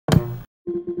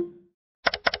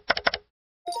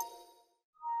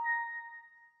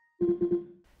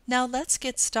Now let's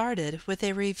get started with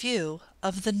a review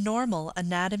of the normal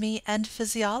anatomy and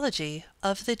physiology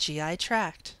of the GI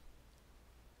tract.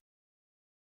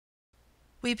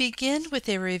 We begin with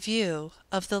a review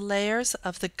of the layers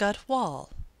of the gut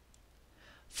wall.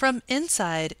 From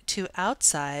inside to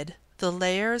outside, the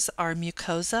layers are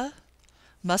mucosa,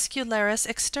 muscularis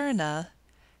externa,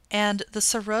 and the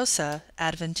serosa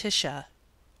adventitia.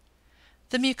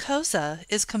 The mucosa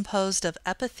is composed of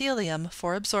epithelium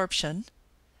for absorption,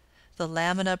 the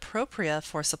lamina propria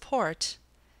for support,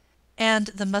 and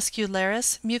the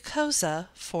muscularis mucosa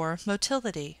for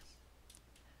motility.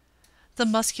 The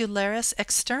muscularis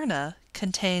externa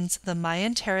contains the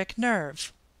myenteric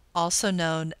nerve, also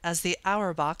known as the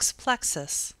Auerbach's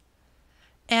plexus,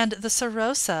 and the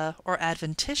serosa or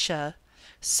adventitia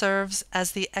serves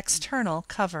as the external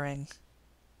covering.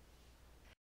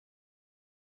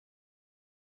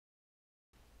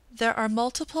 There are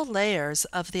multiple layers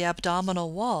of the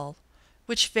abdominal wall,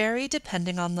 which vary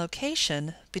depending on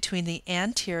location between the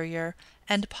anterior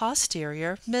and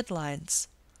posterior midlines.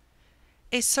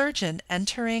 A surgeon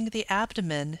entering the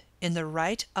abdomen in the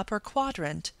right upper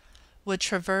quadrant would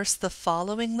traverse the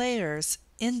following layers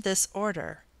in this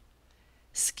order: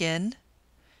 skin,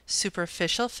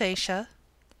 superficial fascia,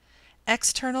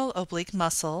 external oblique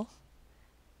muscle,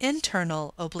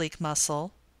 internal oblique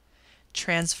muscle,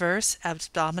 transverse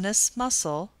abdominis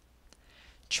muscle,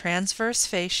 transverse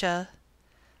fascia,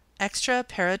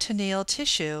 extraperitoneal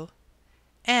tissue,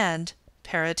 and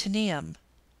peritoneum.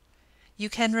 You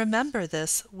can remember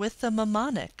this with the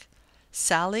mnemonic,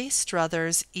 Sally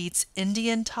Struthers eats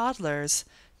Indian toddlers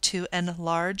to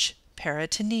enlarge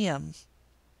peritoneum.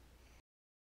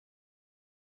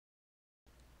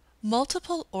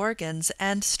 Multiple organs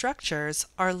and structures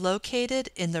are located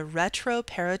in the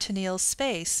retroperitoneal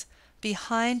space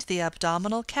behind the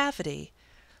abdominal cavity,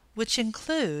 which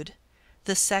include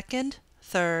the second,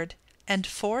 third, and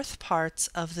fourth parts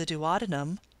of the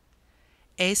duodenum,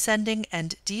 ascending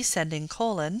and descending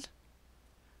colon,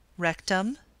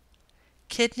 rectum,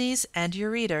 kidneys and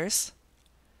ureters,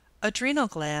 adrenal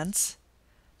glands,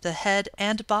 the head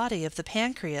and body of the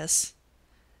pancreas,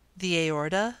 the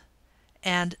aorta,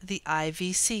 and the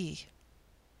IVC.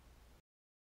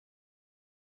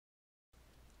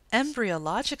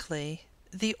 Embryologically,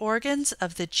 the organs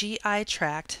of the GI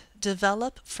tract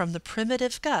develop from the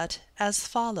primitive gut as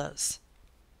follows.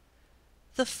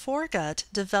 The foregut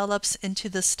develops into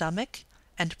the stomach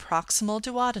and proximal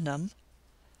duodenum,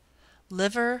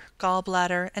 liver,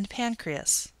 gallbladder, and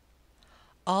pancreas.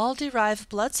 All derive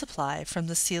blood supply from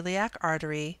the celiac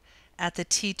artery at the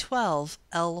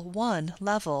T12-L1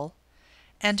 level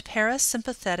and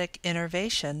parasympathetic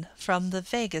innervation from the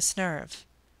vagus nerve.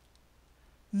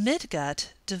 Midgut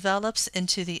develops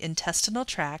into the intestinal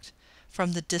tract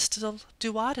from the distal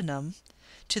duodenum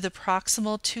to the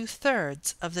proximal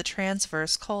 2/3 of the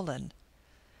transverse colon.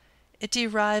 It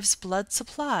derives blood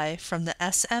supply from the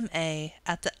SMA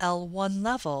at the L1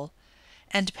 level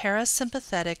and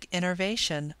parasympathetic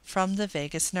innervation from the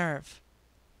vagus nerve.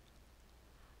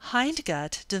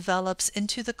 Hindgut develops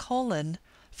into the colon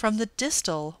from the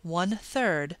distal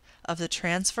 1/3 of the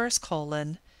transverse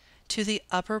colon to the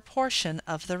upper portion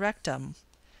of the rectum,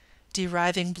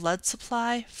 deriving blood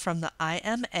supply from the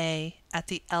IMA at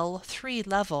the L3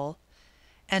 level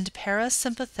and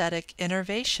parasympathetic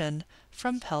innervation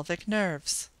from pelvic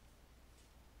nerves.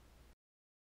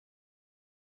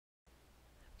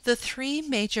 The three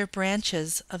major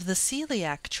branches of the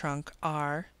celiac trunk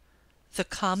are the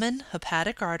common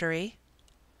hepatic artery,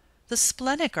 the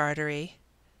splenic artery,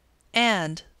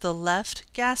 and the left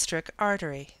gastric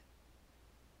artery.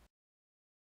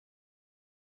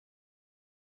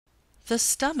 The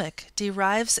stomach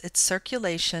derives its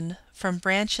circulation from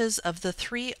branches of the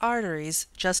three arteries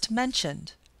just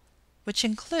mentioned, which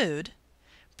include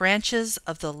branches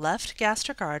of the left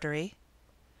gastric artery,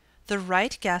 the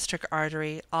right gastric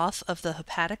artery off of the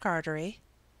hepatic artery,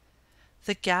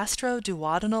 the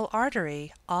gastroduodenal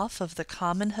artery off of the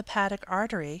common hepatic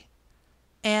artery,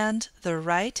 and the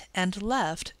right and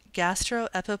left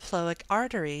gastroepiploic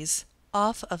arteries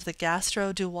off of the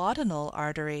gastroduodenal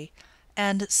artery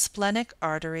and splenic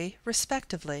artery,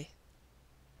 respectively.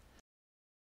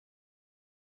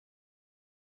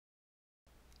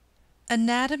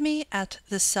 Anatomy at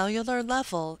the cellular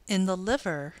level in the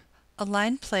liver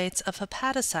align plates of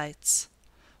hepatocytes,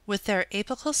 with their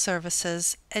apical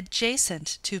surfaces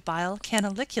adjacent to bile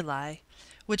canaliculi,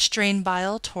 which drain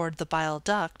bile toward the bile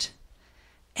duct,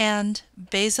 and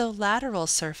basolateral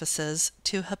surfaces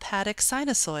to hepatic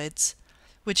sinusoids,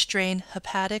 which drain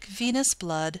hepatic venous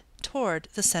blood toward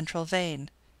the central vein.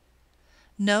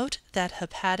 Note that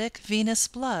hepatic venous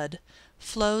blood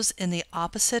flows in the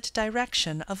opposite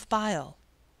direction of bile.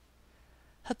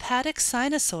 Hepatic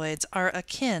sinusoids are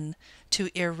akin to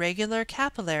irregular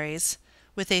capillaries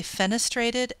with a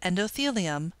fenestrated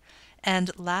endothelium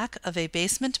and lack of a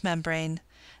basement membrane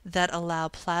that allow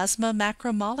plasma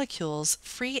macromolecules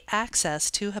free access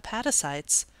to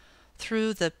hepatocytes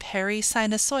through the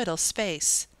perisinusoidal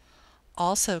space,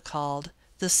 also called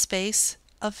the space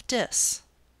of Dis.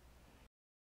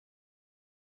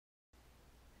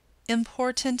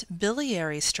 Important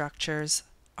biliary structures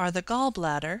are the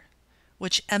gallbladder,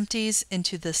 which empties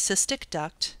into the cystic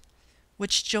duct,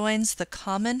 which joins the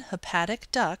common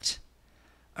hepatic duct,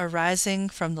 arising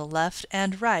from the left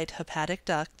and right hepatic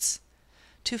ducts,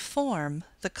 to form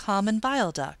the common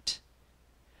bile duct.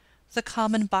 The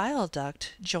common bile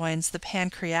duct joins the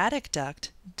pancreatic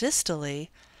duct distally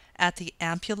at the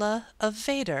ampulla of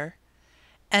Vader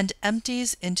and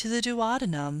empties into the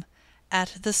duodenum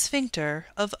at the sphincter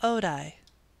of Oddi.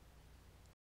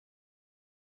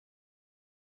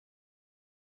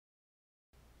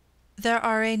 There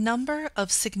are a number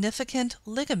of significant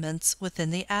ligaments within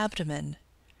the abdomen,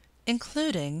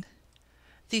 including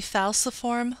the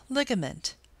falciform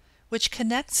ligament, which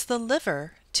connects the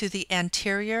liver to the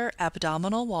anterior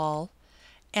abdominal wall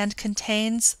and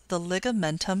contains the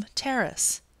ligamentum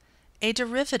teres, a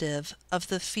derivative of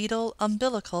the fetal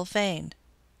umbilical vein.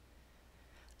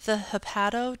 The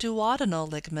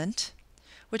hepatoduodenal ligament,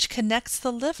 which connects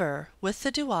the liver with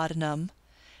the duodenum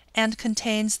and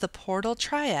contains the portal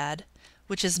triad,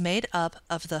 which is made up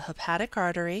of the hepatic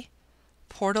artery,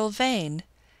 portal vein,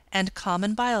 and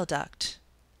common bile duct.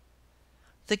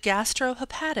 The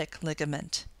gastrohepatic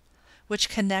ligament, which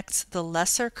connects the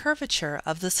lesser curvature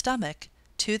of the stomach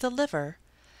to the liver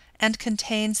and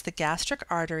contains the gastric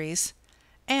arteries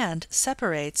and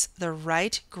separates the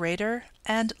right greater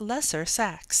and lesser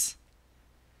sacs.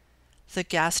 The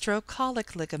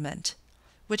gastrocolic ligament,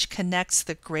 which connects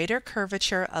the greater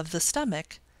curvature of the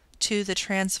stomach to the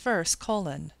transverse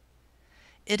colon.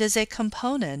 It is a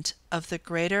component of the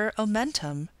greater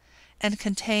omentum and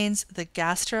contains the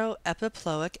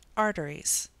gastroepiploic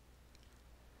arteries.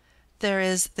 There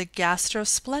is the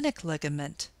gastrosplenic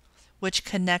ligament, which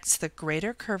connects the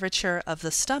greater curvature of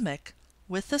the stomach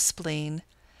with the spleen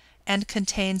and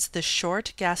contains the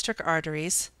short gastric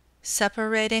arteries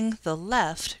separating the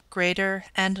left greater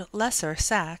and lesser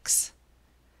sacs,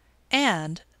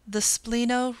 and the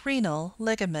splenorenal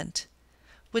ligament,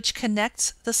 which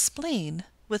connects the spleen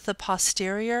with the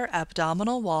posterior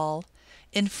abdominal wall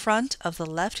in front of the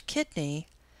left kidney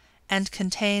and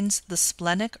contains the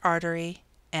splenic artery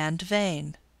and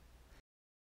vein.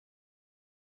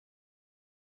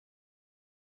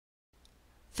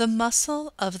 The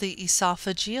muscle of the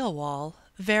esophageal wall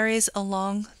varies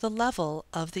along the level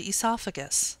of the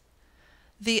esophagus.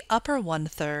 The upper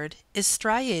one-third is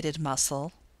striated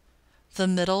muscle, the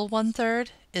middle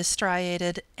one-third is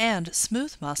striated and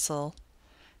smooth muscle,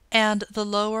 and the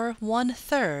lower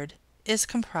one-third is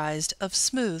comprised of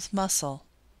smooth muscle.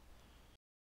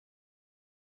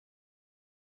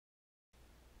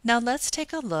 Now let's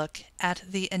take a look at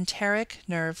the enteric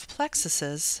nerve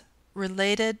plexuses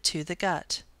related to the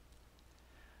gut.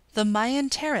 The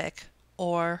myenteric,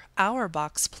 or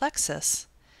Auerbach's plexus,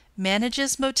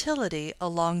 manages motility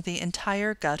along the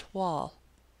entire gut wall.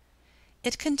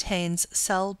 It contains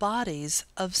cell bodies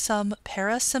of some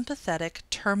parasympathetic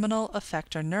terminal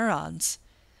effector neurons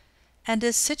and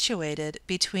is situated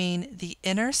between the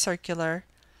inner circular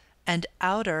and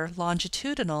outer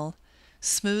longitudinal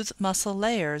smooth muscle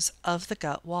layers of the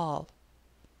gut wall.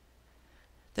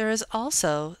 There is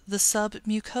also the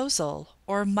submucosal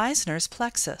or Meissner's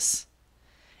plexus.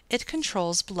 It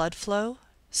controls blood flow,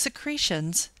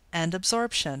 secretions, and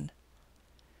absorption.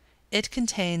 It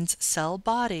contains cell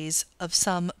bodies of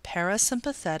some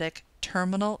parasympathetic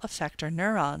terminal effector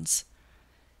neurons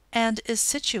and is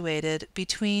situated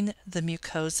between the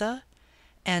mucosa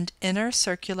and inner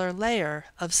circular layer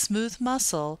of smooth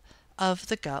muscle of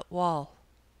the gut wall.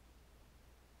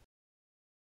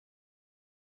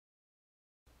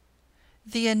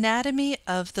 The anatomy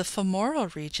of the femoral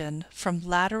region from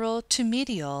lateral to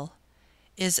medial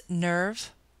is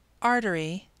nerve,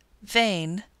 artery,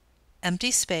 vein,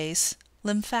 empty space,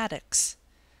 lymphatics.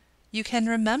 You can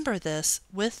remember this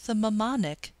with the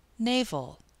mnemonic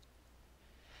navel.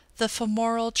 The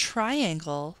femoral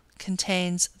triangle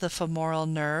contains the femoral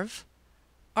nerve,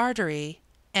 artery,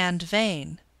 and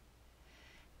vein,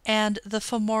 and the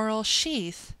femoral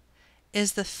sheath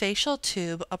is the facial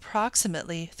tube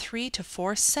approximately 3 to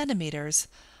 4 centimeters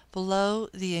below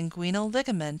the inguinal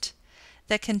ligament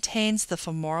that contains the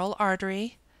femoral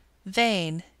artery,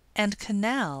 vein, and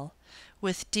canal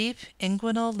with deep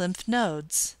inguinal lymph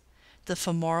nodes. The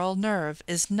femoral nerve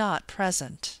is not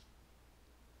present.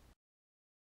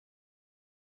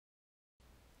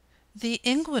 The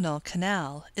inguinal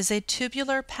canal is a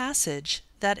tubular passage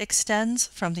that extends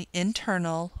from the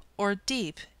internal or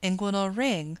deep inguinal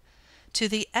ring to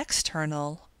the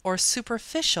external or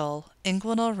superficial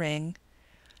inguinal ring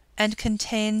and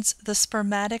contains the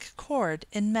spermatic cord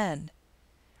in men.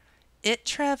 It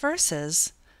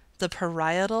traverses the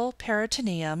parietal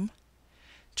peritoneum,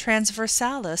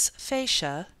 transversalis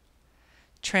fascia,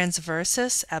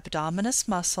 transversus abdominis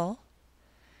muscle,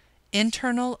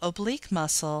 internal oblique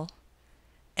muscle,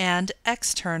 and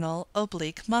external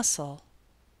oblique muscle.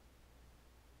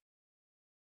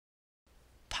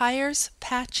 Peyer's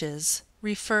patches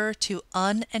refer to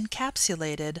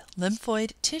unencapsulated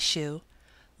lymphoid tissue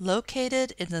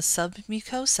located in the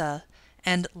submucosa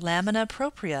and lamina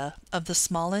propria of the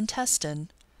small intestine,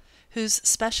 whose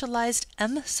specialized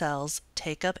M cells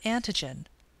take up antigen.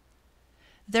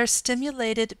 Their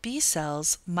stimulated B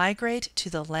cells migrate to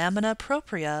the lamina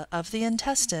propria of the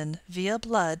intestine via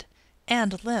blood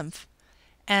and lymph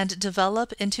and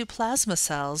develop into plasma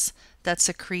cells that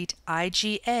secrete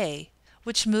IgA,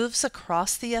 which moves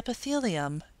across the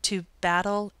epithelium to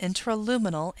battle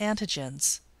intraluminal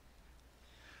antigens.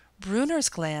 Brunner's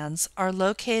glands are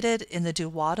located in the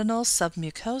duodenal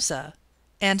submucosa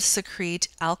and secrete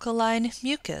alkaline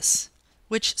mucus,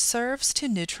 which serves to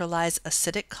neutralize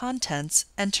acidic contents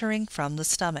entering from the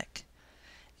stomach.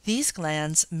 These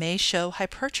glands may show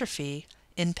hypertrophy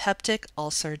in peptic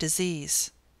ulcer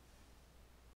disease.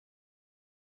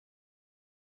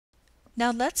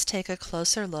 Now let's take a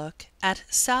closer look at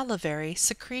salivary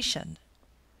secretion.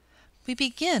 We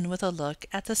begin with a look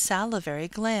at the salivary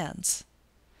glands.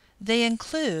 They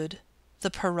include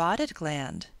the parotid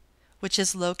gland, which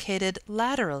is located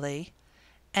laterally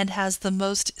and has the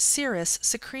most serous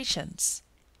secretions.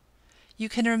 You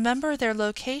can remember their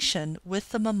location with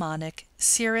the mnemonic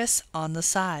serous on the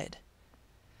side.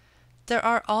 There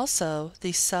are also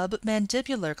the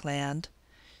submandibular gland,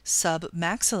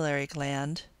 submaxillary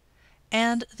gland,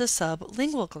 and the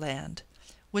sublingual gland,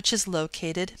 which is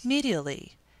located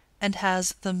medially and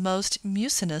has the most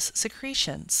mucinous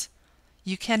secretions.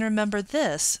 You can remember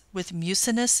this with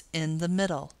mucinous in the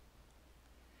middle.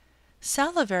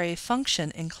 Salivary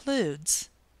function includes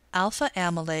alpha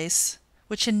amylase,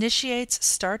 which initiates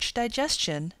starch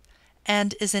digestion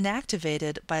and is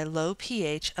inactivated by low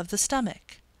pH of the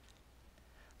stomach;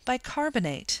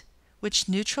 bicarbonate, which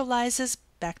neutralizes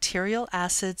bacterial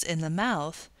acids in the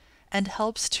mouth and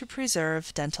helps to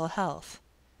preserve dental health;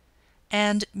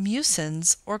 and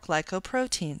mucins or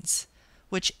glycoproteins,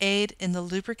 which aid in the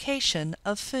lubrication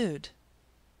of food.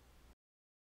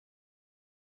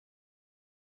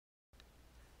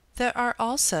 There are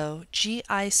also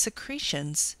GI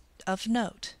secretions of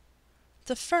note.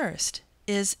 The first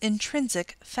is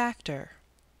intrinsic factor.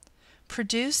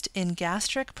 Produced in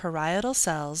gastric parietal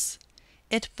cells,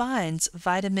 it binds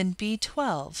vitamin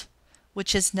B12,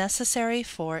 which is necessary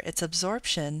for its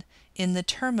absorption in the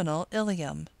terminal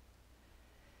ileum.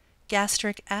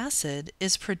 Gastric acid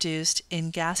is produced in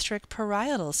gastric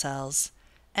parietal cells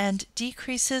and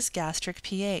decreases gastric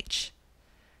pH.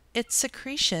 Its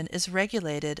secretion is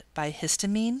regulated by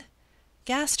histamine,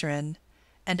 gastrin,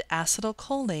 and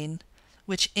acetylcholine,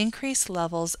 which increase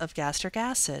levels of gastric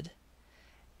acid,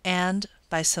 and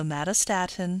by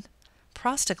somatostatin,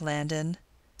 prostaglandin,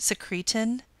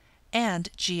 secretin, and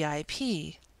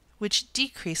GIP, which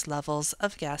decrease levels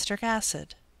of gastric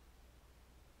acid.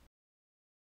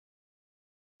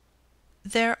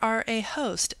 There are a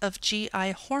host of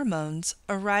GI hormones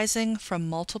arising from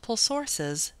multiple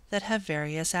sources that have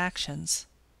various actions.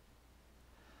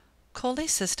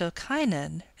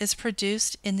 Cholecystokinin is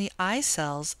produced in the eye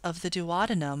cells of the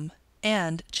duodenum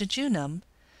and jejunum,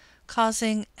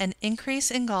 causing an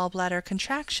increase in gallbladder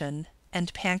contraction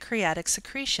and pancreatic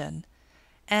secretion,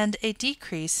 and a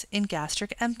decrease in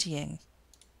gastric emptying.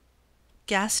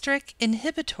 Gastric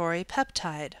inhibitory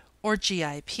peptide, or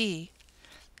GIP,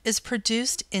 is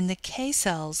produced in the K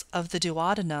cells of the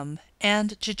duodenum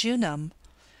and jejunum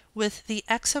with the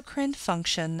exocrine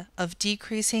function of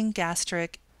decreasing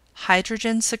gastric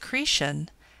hydrogen secretion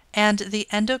and the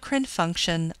endocrine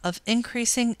function of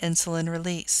increasing insulin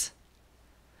release.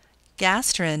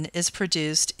 Gastrin is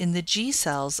produced in the G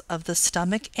cells of the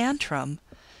stomach antrum,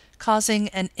 causing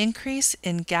an increase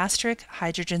in gastric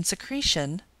hydrogen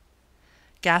secretion,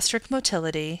 gastric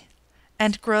motility,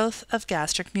 and growth of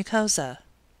gastric mucosa.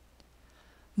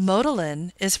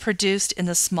 Motilin is produced in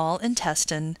the small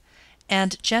intestine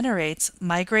and generates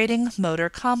migrating motor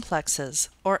complexes,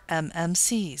 or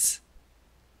MMCs.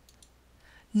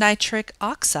 Nitric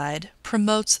oxide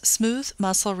promotes smooth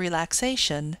muscle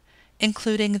relaxation,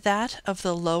 including that of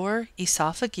the lower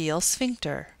esophageal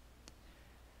sphincter.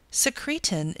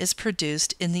 Secretin is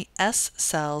produced in the S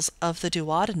cells of the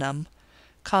duodenum,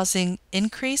 causing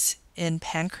increase in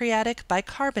pancreatic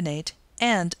bicarbonate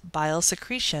and bile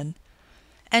secretion,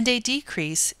 and a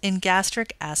decrease in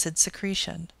gastric acid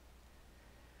secretion.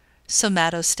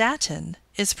 Somatostatin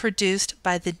is produced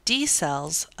by the D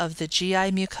cells of the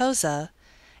GI mucosa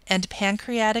and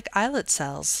pancreatic islet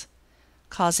cells,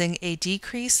 causing a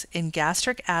decrease in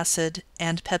gastric acid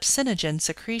and pepsinogen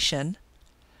secretion,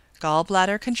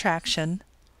 gallbladder contraction,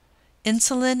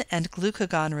 insulin and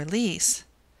glucagon release,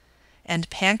 and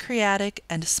pancreatic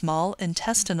and small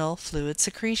intestinal fluid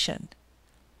secretion.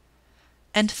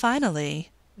 And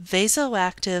finally,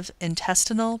 vasoactive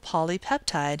intestinal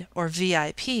polypeptide, or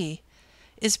VIP,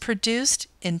 is produced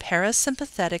in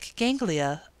parasympathetic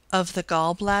ganglia of the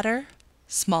gallbladder,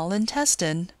 small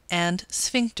intestine, and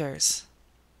sphincters.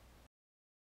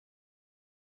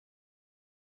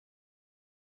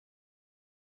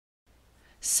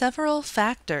 Several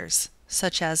factors,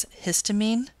 such as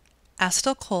histamine,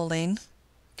 acetylcholine,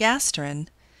 gastrin,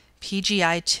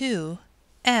 PGI2,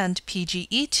 and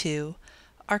PGE2,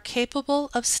 are capable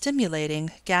of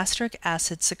stimulating gastric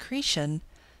acid secretion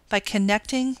by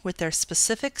connecting with their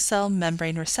specific cell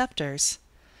membrane receptors,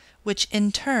 which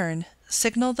in turn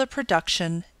signal the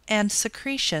production and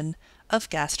secretion of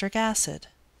gastric acid.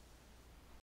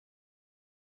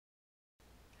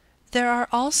 There are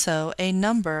also a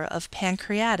number of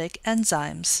pancreatic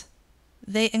enzymes.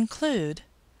 They include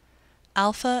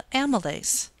alpha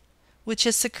amylase, which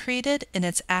is secreted in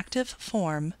its active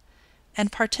form and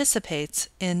participates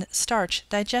in starch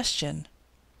digestion.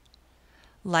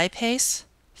 Lipase,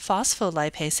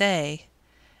 phospholipase A,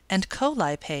 and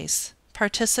colipase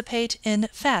participate in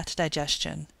fat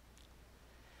digestion.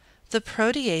 The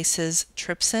proteases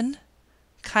trypsin,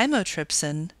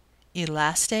 chymotrypsin,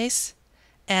 elastase,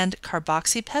 and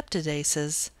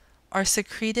carboxypeptidases are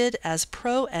secreted as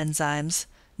proenzymes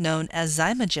known as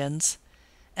zymogens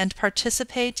and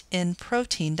participate in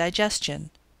protein digestion.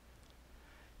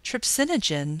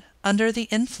 Trypsinogen, under the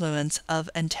influence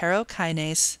of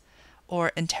enterokinase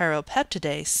or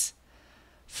enteropeptidase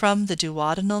from the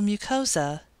duodenal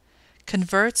mucosa,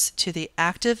 converts to the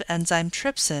active enzyme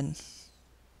trypsin.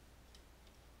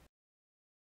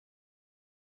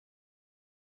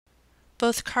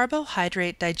 Both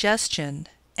carbohydrate digestion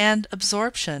and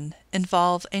absorption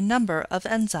involve a number of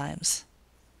enzymes.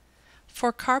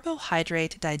 For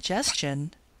carbohydrate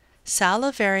digestion,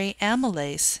 salivary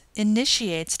amylase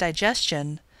initiates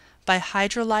digestion by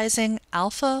hydrolyzing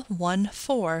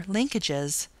alpha-1,4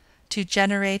 linkages to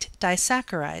generate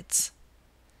disaccharides.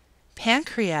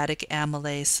 Pancreatic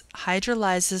amylase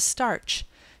hydrolyzes starch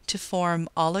to form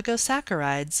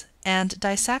oligosaccharides and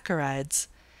disaccharides,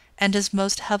 and is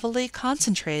most heavily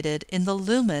concentrated in the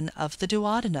lumen of the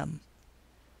duodenum.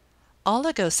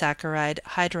 Oligosaccharide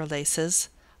hydrolases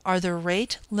are the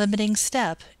rate-limiting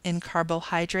step in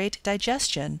carbohydrate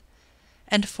digestion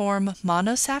and form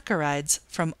monosaccharides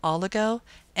from oligo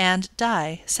and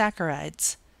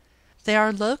disaccharides. They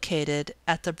are located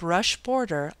at the brush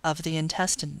border of the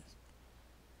intestine.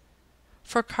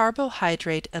 For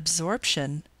carbohydrate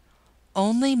absorption,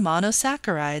 only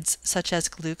monosaccharides such as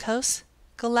glucose,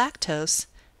 galactose,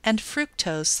 and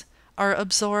fructose are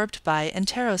absorbed by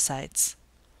enterocytes.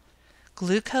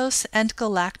 Glucose and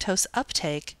galactose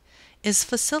uptake is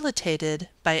facilitated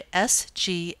by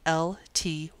SGLT1,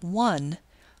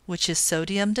 which is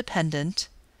sodium dependent,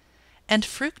 and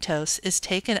fructose is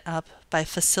taken up by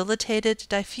facilitated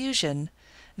diffusion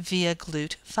via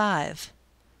GLUT5.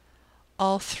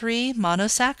 All three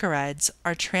monosaccharides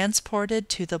are transported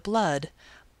to the blood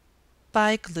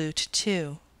by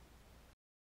GLUT2.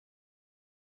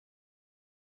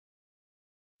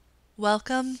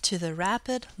 Welcome to the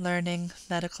Rapid Learning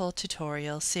Medical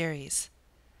Tutorial Series.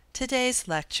 Today's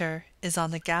lecture is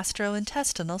on the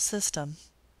gastrointestinal system.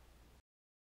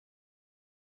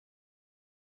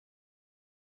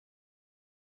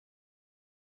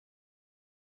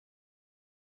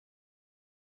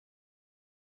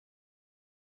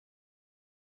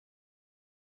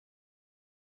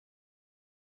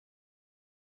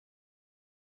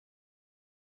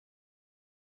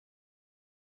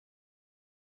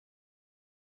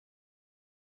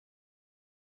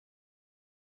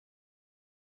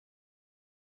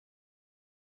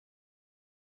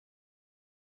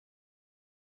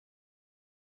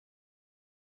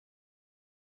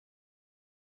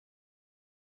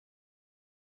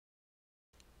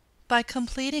 By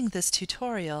completing this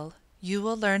tutorial, you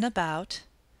will learn about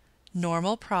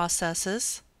normal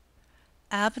processes,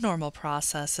 abnormal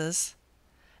processes,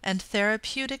 and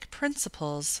therapeutic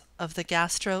principles of the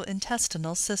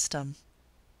gastrointestinal system.